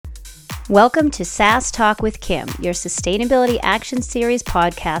Welcome to SAS Talk with Kim, your Sustainability Action Series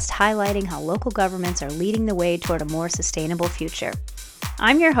podcast highlighting how local governments are leading the way toward a more sustainable future.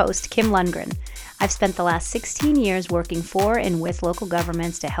 I'm your host, Kim Lundgren. I've spent the last 16 years working for and with local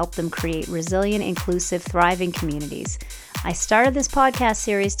governments to help them create resilient, inclusive, thriving communities. I started this podcast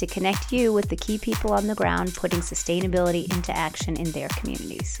series to connect you with the key people on the ground putting sustainability into action in their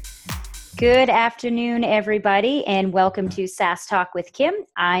communities. Good afternoon, everybody, and welcome to SAS Talk with Kim.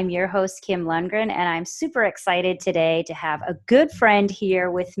 I'm your host, Kim Lundgren, and I'm super excited today to have a good friend here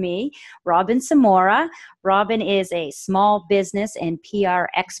with me, Robin Samora. Robin is a small business and PR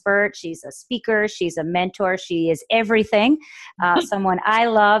expert. She's a speaker. She's a mentor. She is everything. Someone I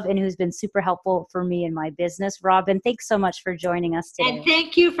love and who's been super helpful for me in my business. Robin, thanks so much for joining us today. And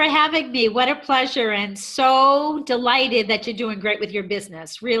thank you for having me. What a pleasure, and so delighted that you're doing great with your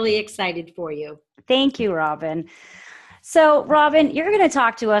business. Really excited for you. Thank you, Robin. So, Robin, you're going to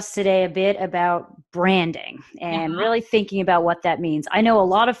talk to us today a bit about branding and really thinking about what that means. I know a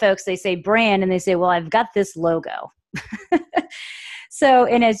lot of folks, they say brand and they say, well, I've got this logo. So,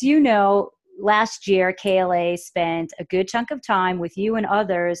 and as you know, last year, KLA spent a good chunk of time with you and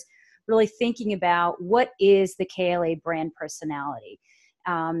others really thinking about what is the KLA brand personality.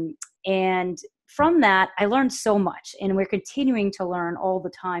 And from that, I learned so much, and we're continuing to learn all the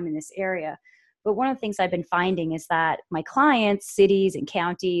time in this area. But one of the things I've been finding is that my clients, cities and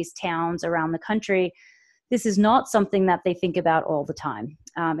counties, towns around the country, this is not something that they think about all the time.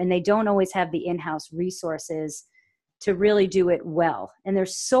 And they don't always have the in-house resources to really do it well. And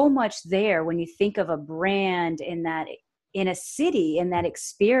there's so much there when you think of a brand in a city, in that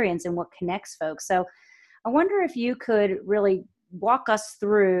experience and what connects folks. So I wonder if you could really walk us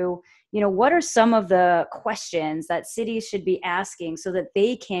through, what are some of the questions that cities should be asking so that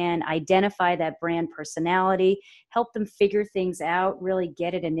they can identify that brand personality, help them figure things out, really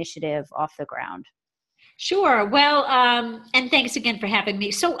get an initiative off the ground? Sure. Well, and thanks again for having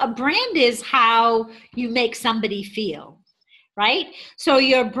me. So a brand is how you make somebody feel, right? So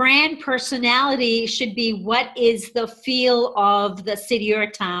your brand personality should be what is the feel of the city or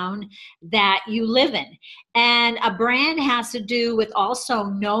town that you live in. And a brand has to do with also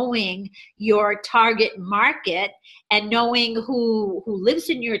knowing your target market and knowing who lives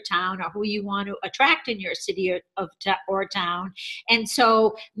in your town or who you want to attract in your city or town. And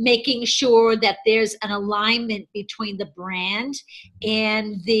so making sure that there's an alignment between the brand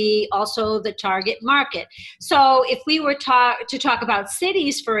and also the target market. So if we were to talk about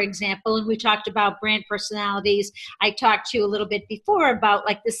cities, for example, and we talked about brand personalities, I talked to you a little bit before about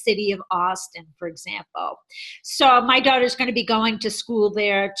like the city of Austin, for example. So my daughter's going to be going to school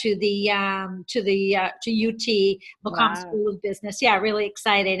there to UT McCombs School of Business. Yeah, really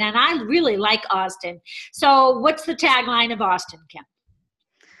excited, and I really like Austin. So what's the tagline of Austin, Kim?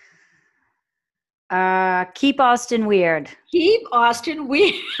 Keep Austin weird. Keep Austin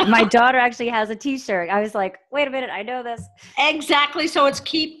weird. My daughter actually has a t-shirt. I was like, wait a minute, I know this. Exactly. So it's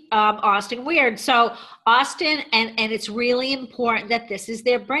keep Austin weird. So Austin, and it's really important that this is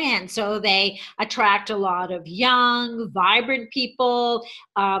their brand. So they attract a lot of young, vibrant people.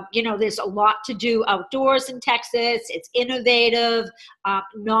 There's a lot to do outdoors in Texas. It's innovative,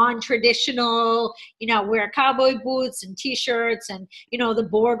 non-traditional, wear cowboy boots and t-shirts, and, the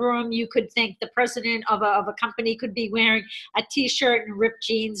boardroom, you could think the president of a company could be wearing a t-shirt and ripped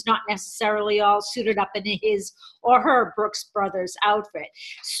jeans, not necessarily all suited up in his or her Brooks Brothers outfit.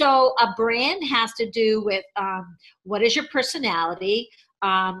 So a brand has to do with what is your personality?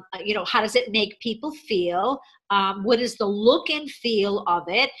 How does it make people feel? What is the look and feel of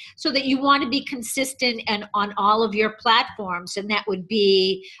it, so that you want to be consistent and on all of your platforms. And that would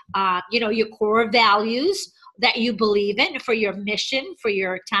be, your core values that you believe in for your mission, for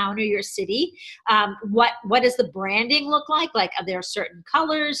your town or your city. What does the branding look like? Like, are there certain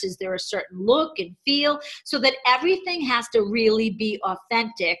colors? Is there a certain look and feel? So that everything has to really be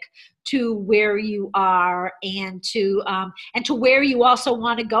authentic to where you are and to where you also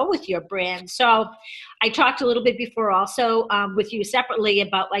want to go with your brand. So I talked a little bit before also with you separately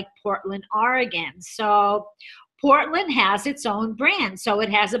about like Portland, Oregon. So Portland has its own brand, so it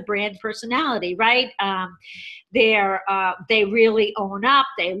has a brand personality, right? They really own up.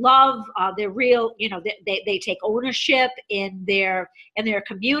 They love. They're real. They take ownership in their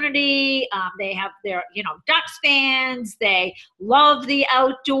community. They have their Ducks fans. They love the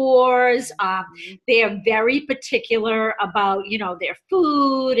outdoors. They are very particular about their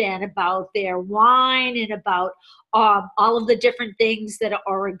food and about their wine and about all of the different things that are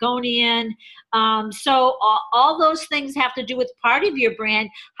Oregonian. So all those things have to do with part of your brand,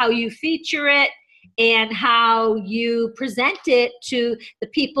 how you feature it, and how you present it to the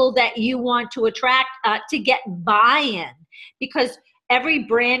people that you want to attract to get buy-in, because every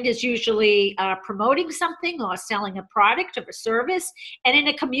brand is usually promoting something or selling a product or a service. And in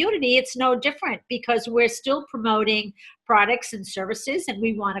a community, it's no different, because we're still promoting products and services, and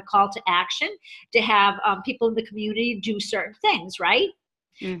we want a call to action to have people in the community do certain things, right?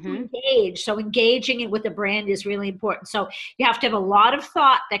 To engage. So engaging it with a brand is really important. So you have to have a lot of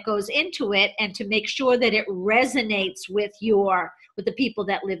thought that goes into it, and to make sure that it resonates with the people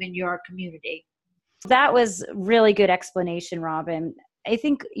that live in your community. That was really good explanation, Robin. I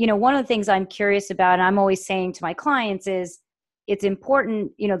think, one of the things I'm curious about, and I'm always saying to my clients, is it's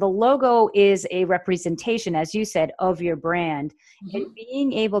important, the logo is a representation, as you said, of your brand. And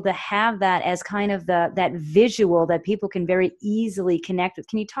being able to have that as kind of that visual that people can very easily connect with.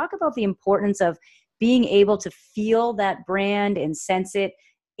 Can you talk about the importance of being able to feel that brand and sense it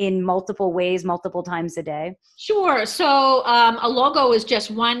in multiple ways, multiple times a day? Sure. So a logo is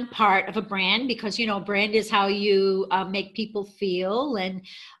just one part of a brand, because, brand is how you make people feel. And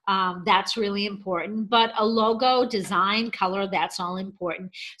that's really important. But a logo, design, color, that's all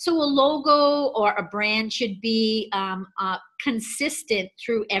important. So a logo or a brand should be consistent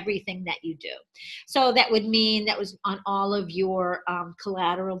through everything that you do. So that would mean that was on all of your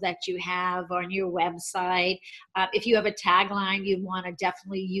collateral that you have on your website. If you have a tagline, you'd want to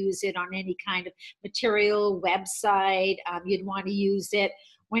definitely use it on any kind of material website. You'd want to use it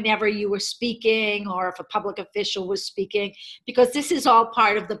whenever you were speaking, or if a public official was speaking, because this is all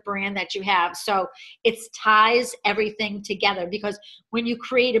part of the brand that you have. So it ties everything together, because when you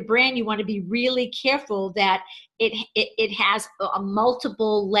create a brand, you want to be really careful that it has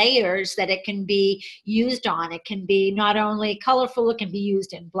multiple layers that it can be used on. It can be not only colorful, it can be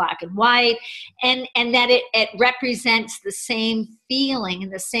used in black and white, and that it represents the same feeling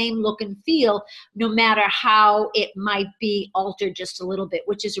and the same look and feel, no matter how it might be altered just a little bit,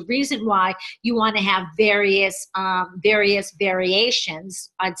 which is a reason why you want to have various variations,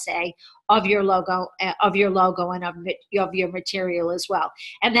 I'd say, of your logo and of your material as well,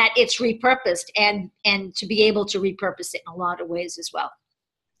 and that it's repurposed, and to be able to repurpose it in a lot of ways as well.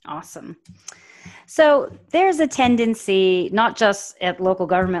 Awesome. So there's a tendency, not just at local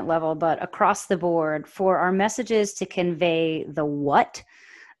government level, but across the board, for our messages to convey the what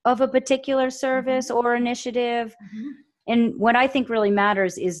of a particular service or initiative. And what I think really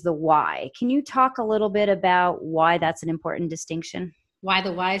matters is the why. Can you talk a little bit about why that's an important distinction? Why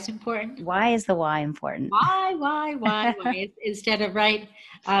the why is important? Why is the why important? Why? Instead of, right,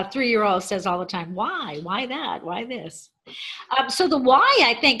 3-year-old says all the time, why that, why this? So the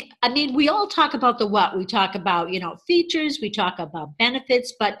why, we all talk about the what. We talk about, features, we talk about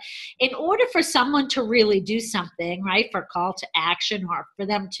benefits, but in order for someone to really do something, right, for call to action, or for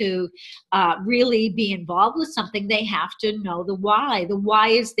them to really be involved with something, they have to know the why. The why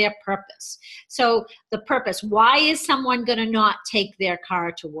is their purpose. So the purpose, why is someone going to not take their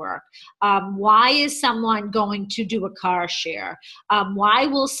car to work? Why is someone going to do a car share? Why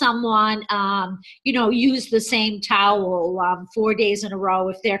will someone, use the same towel 4 days in a row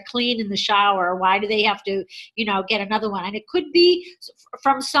if they're clean in the shower? Why do they have to, get another one? And it could be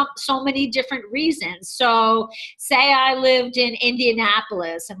from so many different reasons. So say I lived in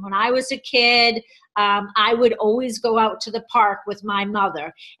Indianapolis, and when I was a kid, I would always go out to the park with my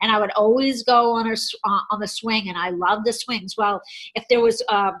mother, and I would always go on the swing, and I loved the swings. Well, if there was,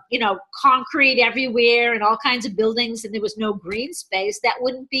 concrete everywhere and all kinds of buildings, and there was no green space, that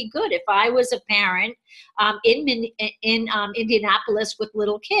wouldn't be good if I was a parent in Indianapolis with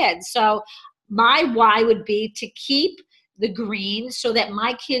little kids. So my why would be to keep the green so that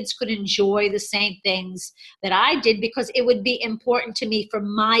my kids could enjoy the same things that I did, because it would be important to me for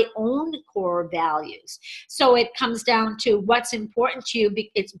my own core values. So it comes down to what's important to you.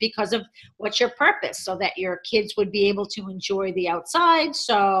 It's because of what's your purpose, so that your kids would be able to enjoy the outside.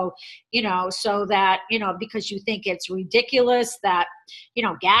 So, so that, because you think it's ridiculous that,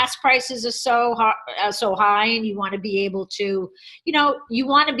 gas prices are so high, and you want to be able to,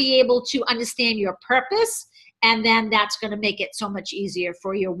 understand your purpose. And then that's going to make it so much easier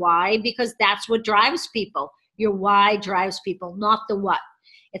for your why, because that's what drives people. Your why drives people, not the what.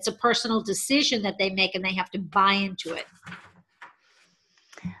 It's a personal decision that they make, and they have to buy into it.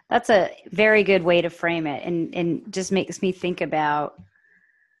 That's a very good way to frame it, and just makes me think about,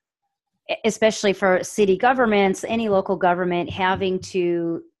 especially for city governments, any local government, having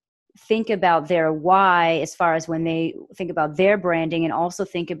to think about their why as far as when they think about their branding, and also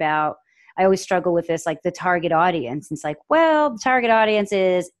think about I always struggle with this, like the target audience. It's like, well, the target audience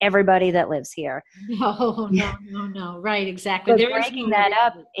is everybody that lives here. No, no, no, no. Right, exactly. But There is breaking no that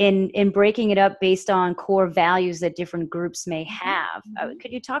up everybody. in breaking it up based on core values that different groups may Mhm, have, mhm.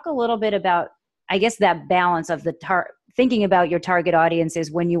 could you talk a little bit about, I guess, that balance of thinking about your target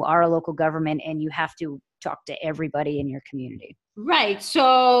audiences when you are a local government and you have to talk to everybody in your community? Right.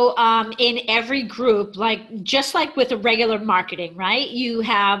 So, in every group, like just like with a regular marketing, right? You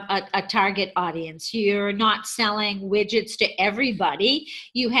have a target audience. You're not selling widgets to everybody.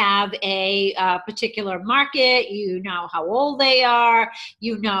 You have a, particular market. You know how old they are.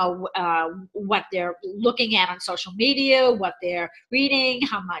 You know what they're looking at on social media, what they're reading,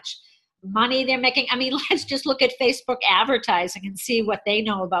 how much money they're making. I mean, let's just look at Facebook advertising and see what they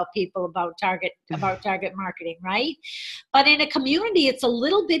know about people about target marketing, right? But in a community, it's a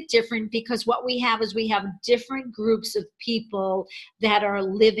little bit different because what we have is we have different groups of people that are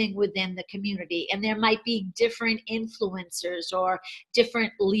living within the community. And there might be different influencers or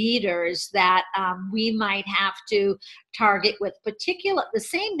different leaders that we might have to target with the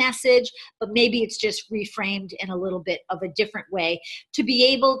same message, but maybe it's just reframed in a little bit of a different way to be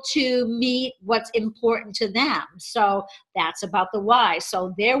able to meet what's important to them. So that's about the why.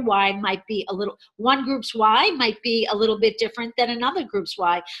 So their why might be one group's why might be a little bit different than another group's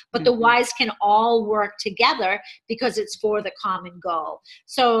why, but the Mhm. whys can all work together because it's for the common goal.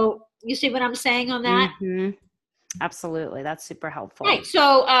 So you see what I'm saying on that? Mhm. Absolutely. That's super helpful. Right.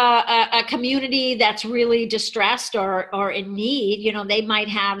 So a community that's really distressed or in need, they might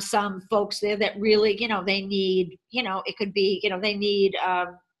have some folks there that really, they need, it could be,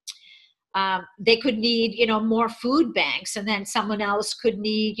 they could need, more food banks, and then someone else could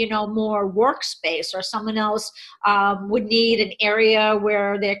need, more workspace, or someone else would need an area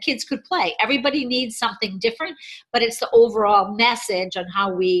where their kids could play. Everybody needs something different, but it's the overall message on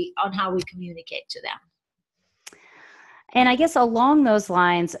how we communicate to them. And I guess along those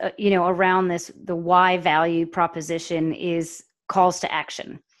lines, around the why value proposition is calls to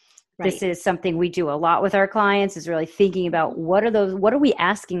action. This Right. is something we do a lot with our clients, is really thinking about what are we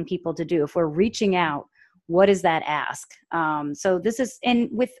asking people to do? If we're reaching out, what is that ask? So this is, and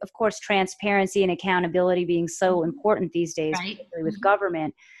with, of course, transparency and accountability being so Mhm. important these days, Right. particularly with Mhm.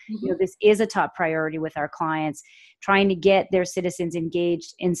 government, Mhm. this is a top priority with our clients, trying to get their citizens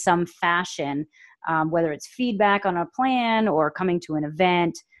engaged in some fashion, whether it's feedback on a plan or coming to an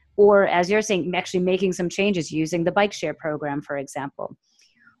event, or as you're saying, actually making some changes using the bike share program, for example.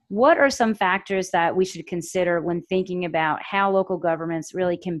 What are some factors that we should consider when thinking about how local governments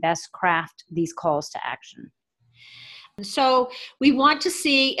really can best craft these calls to action? So we want to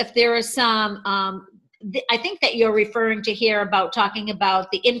see if there are some. I think that you're referring to here about talking about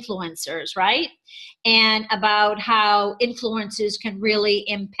the influencers, right? And about how influencers can really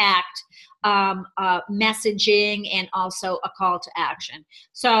impact messaging and also a call to action.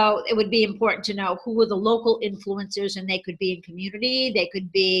 So it would be important to know who are the local influencers, and they could be in community, they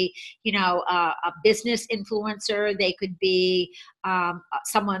could be, a business influencer, they could be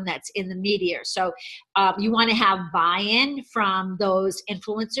someone that's in the media. So you want to have buy-in from those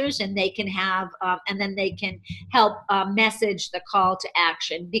influencers, and they can have, and then they can help message the call to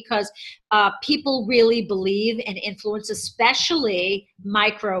action, because people really believe in influence, especially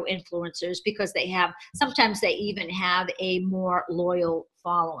micro influencers, because sometimes they even have a more loyal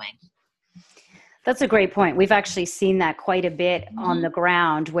following. That's a great point. We've actually seen that quite a bit on the Mhm.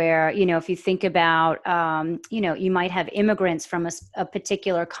 ground where, if you think about, you might have immigrants from a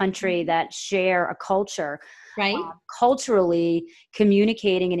particular country Mhm. that share a culture. Right? Culturally,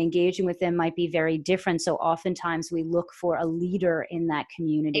 communicating and engaging with them might be very different. So oftentimes we look for a leader in that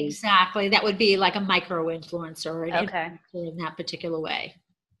community. Exactly. That would be like a micro influencer or an Okay, influencer in that particular way.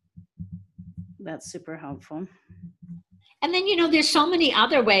 that's super helpful. And then, there's so many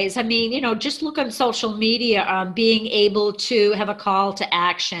other ways. I mean, just look on social media, being able to have a call to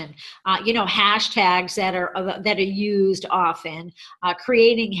action, hashtags that are used often,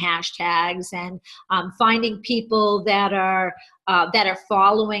 creating hashtags, and finding people that are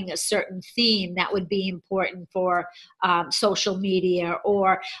following a certain theme that would be important for social media,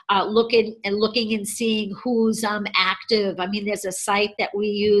 or looking and seeing who's active. I mean, there's a site that we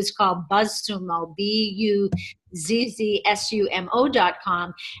use called BuzzSumo, BuzzSumo.com,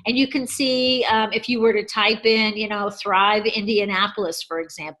 and you can see, if you were to type in, Thrive Indianapolis, for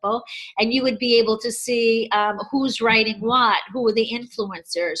example, and you would be able to see who's writing what, who are the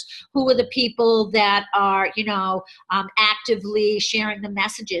influencers, who are the people that are, active actively sharing the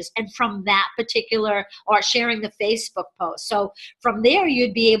messages, and from that particular, or sharing the Facebook post. So from there,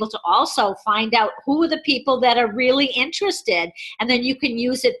 you'd be able to also find out who are the people that are really interested, and then you can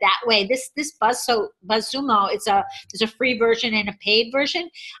use it that way. This BuzzSumo, there's a free version and a paid version.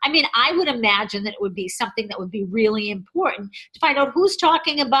 I mean, I would imagine that it would be something that would be really important to find out who's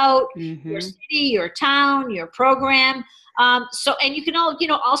talking about your city, your town, your program. And you can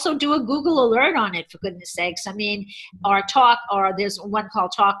also do a Google alert on it, for goodness sakes. I mean, or there's one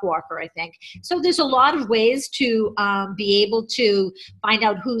called TalkWalker, I think. So there's a lot of ways to be able to find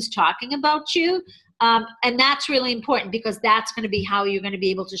out who's talking about you. And that's really important, because that's going to be how you're going to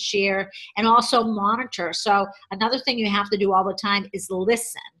be able to share and also monitor. So another thing you have to do all the time is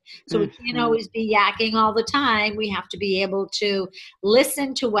listen. So we can't always be yakking all the time. We have to be able to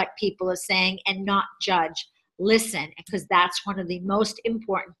listen to what people are saying and not judge. Listen, because that's one of the most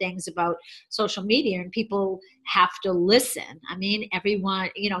important things about social media, and people have to listen. I mean, everyone,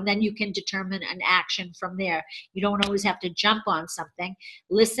 then you can determine an action from there. You don't always have to jump on something.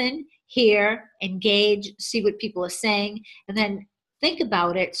 Listen, hear, engage, see what people are saying, and then think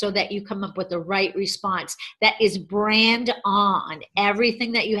about it so that you come up with the right response that is brand on.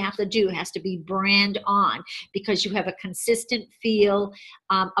 Everything that you have to do has to be brand on, because you have a consistent feel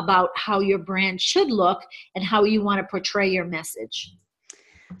about how your brand should look and how you want to portray your message.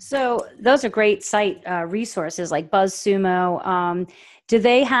 So those are great site resources like BuzzSumo. Do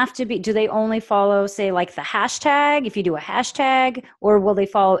they only follow, say, like the hashtag, if you do a hashtag, or will they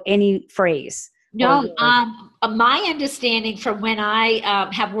follow any phrase? No, my understanding from when I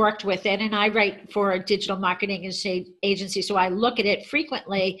have worked with it, and I write for a digital marketing agency, so I look at it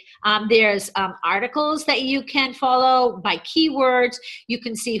frequently. There's articles that you can follow by keywords. You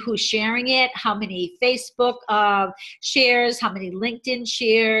can see who's sharing it, how many Facebook shares, how many LinkedIn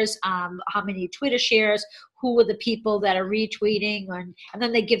shares, how many Twitter shares, who are the people that are retweeting, and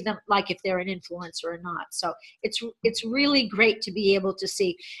then they give them, like, if they're an influencer or not. So it's really great to be able to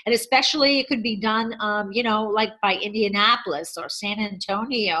see, and especially it could be done, like by Indianapolis or San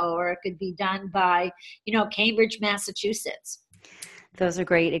Antonio, or it could be done by, Cambridge, Massachusetts. Those are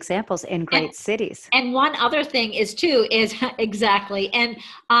great examples in great cities. And one other thing is exactly. And,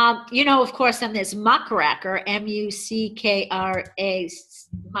 of course, then there's Muckraker, Muckra,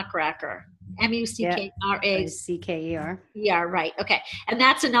 Muckraker. Muckracer. Yeah, right. Okay. And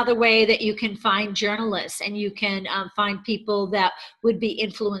that's another way that you can find journalists, and you can find people that would be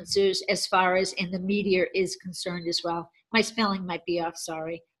influencers as far as in the media is concerned as well. My spelling might be off,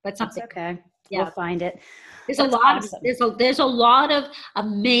 sorry, but something. That's okay. Yeah. We'll find it. There's a lot of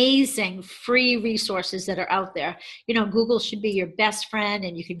amazing free resources that are out there. Google should be your best friend,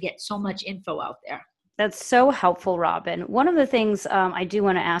 and you can get so much info out there. That's so helpful, Robin. One of the things I do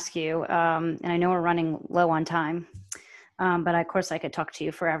want to ask you, and I know we're running low on time, but of course I could talk to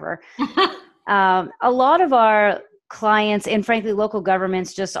you forever. A lot of our clients, and frankly, local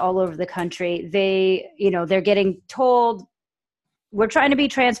governments just all over the country, they're getting told, we're trying to be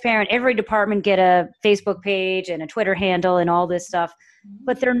transparent. Every department get a Facebook page and a Twitter handle and all this stuff,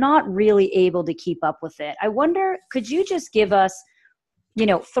 but they're not really able to keep up with it. I wonder, could you just give us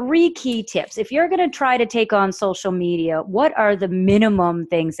 3 key tips? If you're going to try to take on social media, what are the minimum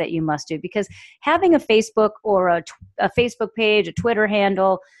things that you must do? Because having a Facebook or a Facebook page, a Twitter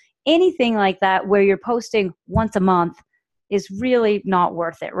handle, anything like that where you're posting once a month is really not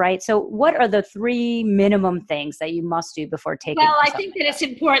worth it, right? So what are the 3 minimum things that you must do before taking? Well, I think that it's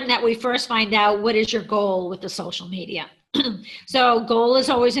important that we first find out what is your goal with the social media. So goal is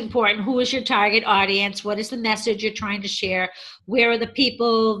always important. Who is your target audience? What is the message you're trying to share? Where are the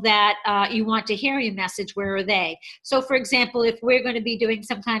people that you want to hear your message? Where are they? So for example, if we're going to be doing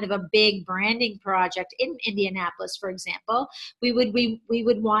some kind of a big branding project in Indianapolis, for example, we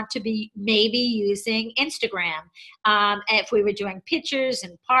would want to be maybe using Instagram. If we were doing pictures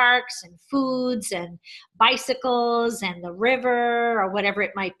and parks and foods and bicycles and the river or whatever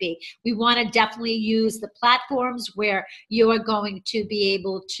it might be, we want to definitely use the platforms where you are going to be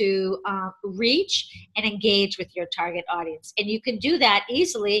able to reach and engage with your target audience. And you can do that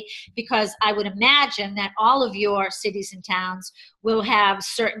easily, because I would imagine that all of your cities and towns will have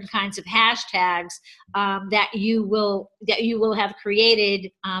certain kinds of hashtags that you will have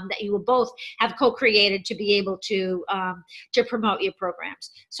created, that you will both have co-created to be able to promote your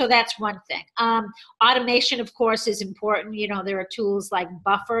programs. So that's one thing. Automation, of course, is important. There are tools like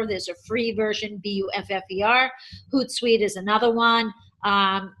Buffer. There's a free version, Buffer. Hootsuite is another one.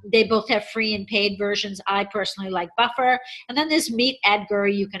 They both have free and paid versions. I personally like Buffer. And then there's Meet Edgar.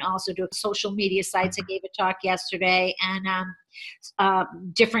 You can also do social media sites. I gave a talk yesterday,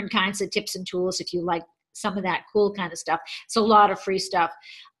 and different kinds of tips and tools if you like some of that cool kind of stuff. It's a lot of free stuff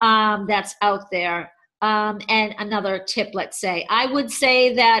that's out there. And another tip, let's say, I would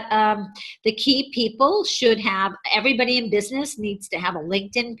say that the key people should have, everybody in business needs to have a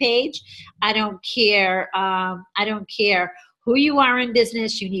LinkedIn page. I don't care. I don't care who you are in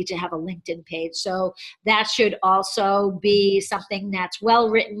business, you need to have a LinkedIn page. So that should also be something that's well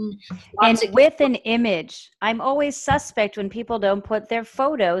written. And with an image. I'm always suspect when people don't put their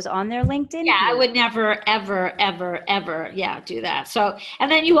photos on their LinkedIn Yeah, page. I would never, ever, ever, ever, do that. So,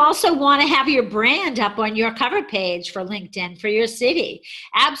 and then you also want to have your brand up on your cover page for LinkedIn for your city.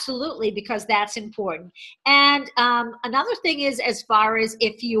 Absolutely, because that's important. And another thing is, as far as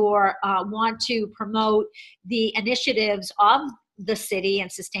if you want to promote the initiatives of the city and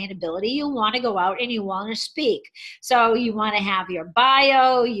sustainability, you want to go out and you want to speak. So you want to have your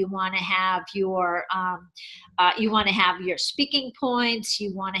bio, you want to have your speaking points,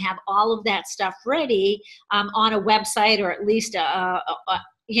 you want to have all of that stuff ready on a website, or at least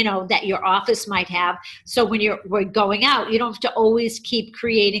that your office might have. So when we're going out, you don't have to always keep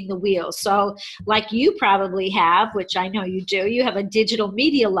creating the wheel. So like you probably have, which I know you do, you have a digital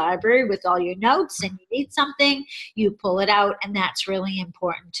media library with all your notes, and you need something, you pull it out, and that's really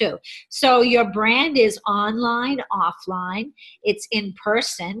important too. So your brand is online, offline, it's in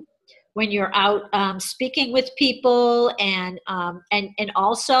person when you're out speaking with people, and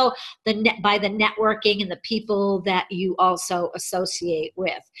also by the networking and the people that you also associate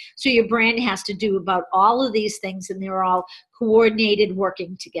with. So your brand has to do about all of these things, and they're all coordinated,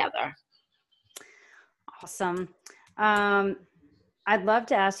 working together. Awesome. I'd love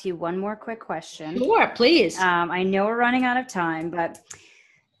to ask you one more quick question. Sure, please. I know we're running out of time, but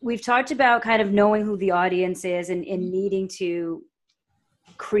we've talked about kind of knowing who the audience is and needing to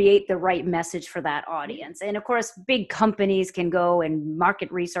create the right message for that audience. And of course, big companies can go and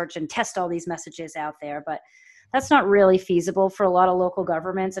market research and test all these messages out there, but that's not really feasible for a lot of local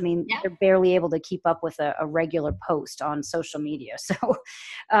governments. I mean, they're barely able to keep up with a regular post on social media. So,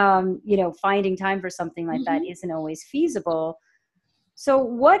 finding time for something like that isn't always feasible. So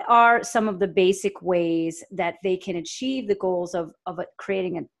what are some of the basic ways that they can achieve the goals of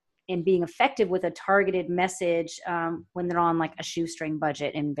creating and being effective with a targeted message when they're on like a shoestring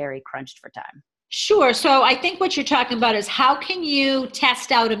budget and very crunched for time? Sure. So I think what you're talking about is, how can you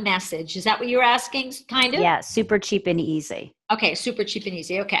test out a message? Is that what you're asking, kind of? Yeah, super cheap and easy. Okay, super cheap and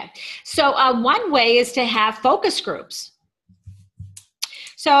easy. Okay. So one way is to have focus groups.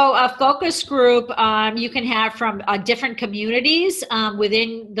 So a focus group you can have from different communities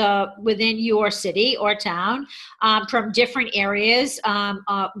within your city or town, from different areas,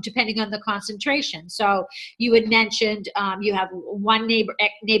 depending on the concentration. So you had mentioned you have one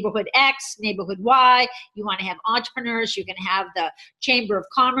neighborhood X, neighborhood Y. You want to have entrepreneurs. You can have the Chamber of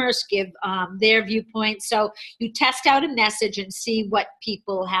Commerce give their viewpoint. So you test out a message and see what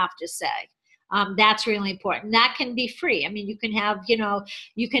people have to say. That's really important. That can be free. I mean, you can have,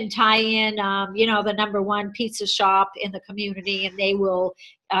 you can tie in, the number one pizza shop in the community, and they will,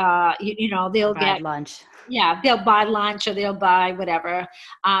 they'll get lunch. Yeah, they'll buy lunch, or they'll buy whatever,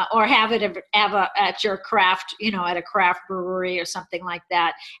 or have it at your craft, at a craft brewery or something like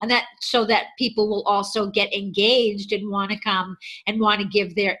that. And that, so that people will also get engaged and want to come and want to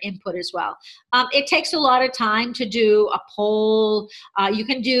give their input as well. It takes a lot of time to do a poll. You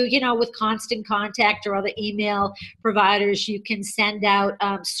can do, with Constant Contact or other email providers, you can send out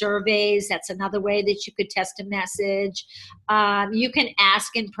surveys. That's another way that you could test a message. You can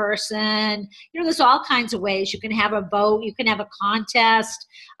ask in person. There's all kinds of ways. You can have a vote. You can have a contest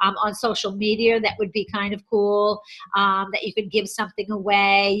on social media. That would be kind of cool, that you could give something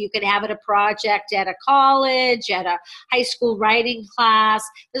away. You could have it a project at a college, at a high school writing class.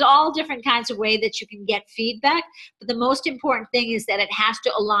 There's all different kinds of ways that you can get feedback. But the most important thing is that it has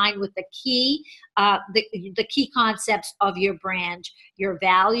to align with the key concepts of your brand, your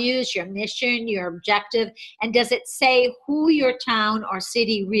values, your mission, your objective, and does it say who your town or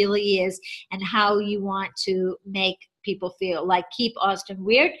city really is and how you want to make people feel. Like Keep Austin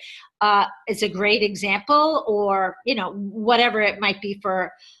Weird is a great example, or whatever it might be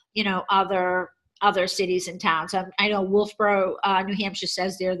for other cities and towns. I know Wolfboro, New Hampshire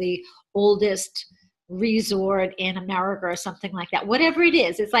says they're the oldest resort in America or something like that. Whatever it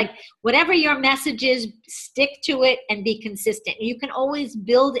is, it's like whatever your message is, stick to it and be consistent. You can always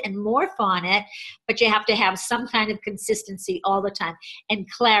build and morph on it, but you have to have some kind of consistency all the time. And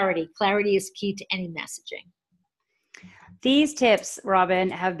clarity. Clarity is key to any messaging. These tips, Robin,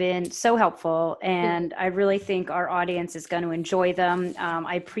 have been so helpful, and I really think our audience is going to enjoy them.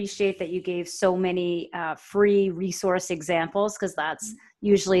 I appreciate that you gave so many free resource examples, because that's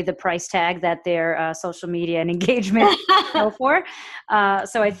usually the price tag that their social media and engagement go for.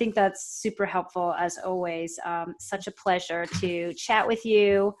 So I think that's super helpful as always. Such a pleasure to chat with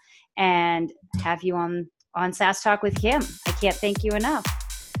you and have you on SaaS Talk with Kim. I can't thank you enough.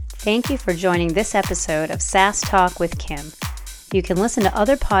 Thank you for joining this episode of SaaS Talk with Kim. You can listen to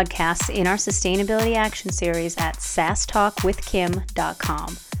other podcasts in our Sustainability Action Series at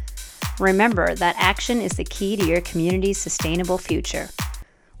saastalkwithkim.com. Remember that action is the key to your community's sustainable future.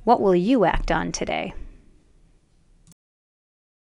 What will you act on today?